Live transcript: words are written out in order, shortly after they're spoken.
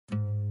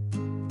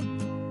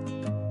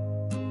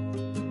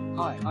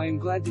Hi, I am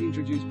glad to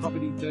introduce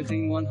property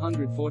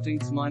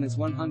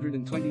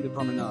 13/114-120 The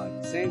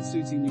Promenade,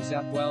 Souci, New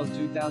South Wales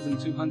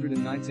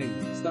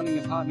 2219. Stunning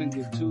apartment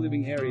with 2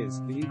 living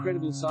areas. The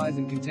incredible size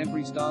and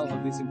contemporary style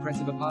of this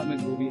impressive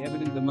apartment will be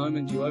evident the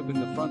moment you open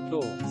the front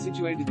door.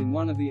 Situated in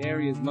one of the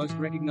area's most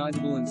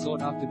recognizable and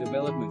sought-after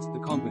developments, the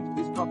Convent,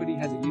 this property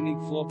has a unique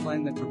floor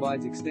plan that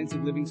provides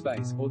extensive living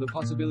space, or the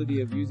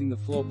possibility of using the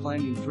floor plan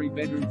in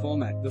 3-bedroom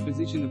format. The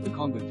position of the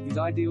Convent is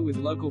ideal with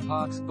local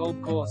parks,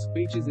 golf course,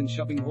 beaches and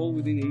shopping all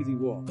within easy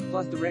walk,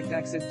 plus direct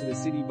access to the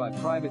city by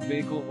private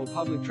vehicle or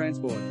public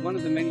transport. One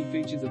of the many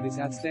features of this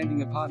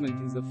outstanding apartment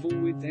is the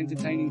full-width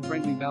entertaining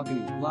friendly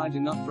balcony, large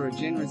enough for a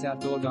generous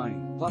outdoor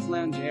dining, plus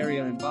lounge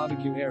area and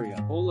barbecue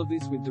area, all of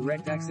this with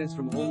direct access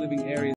from all living areas.